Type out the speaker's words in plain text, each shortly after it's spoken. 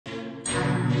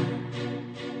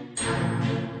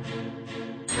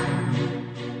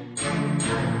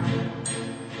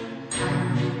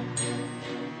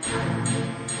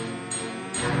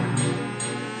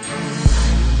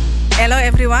Hello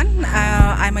everyone,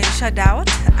 I'm Aisha Dawood.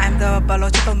 I'm the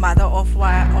biological mother of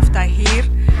Tahir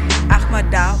Ahmad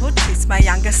Dawood. He's my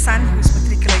youngest son who's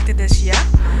matriculated this year.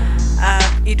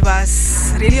 It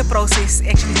was really a process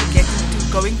actually to get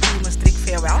into going to Maastricht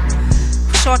farewell.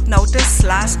 Short notice,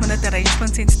 last minute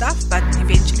arrangements and stuff, but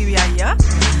eventually we are here.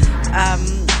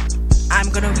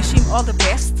 I'm going to wish him all the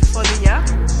best for the year.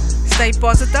 Stay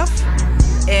positive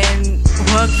and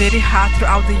work very hard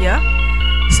throughout the year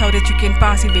so that you can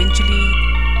pass eventually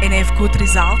and have good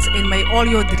results, and may all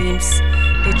your dreams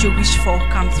that you wish for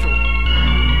come through.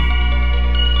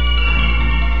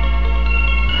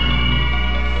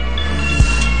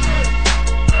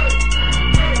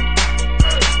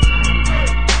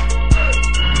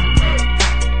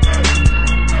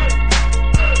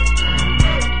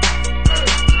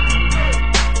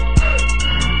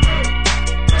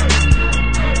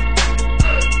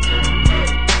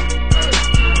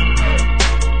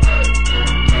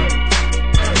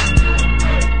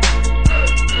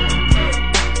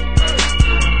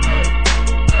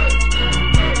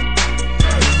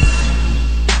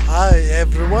 Hi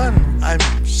everyone, I'm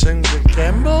Sindra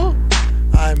Campbell.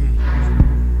 I'm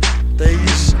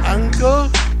Dave's uncle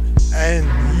and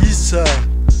he's a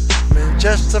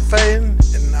Manchester fan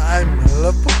and I'm a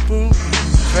Liverpool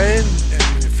fan, and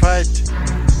we fight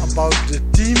about the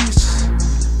teams,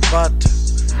 but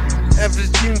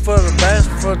everything for the best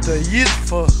for the year,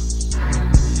 for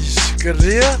his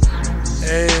career,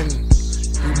 and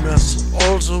he must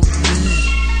also be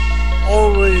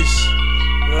always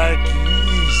like he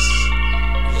is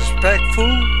respectful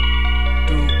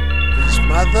to his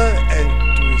mother and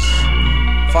to his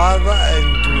father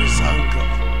and to his uncle.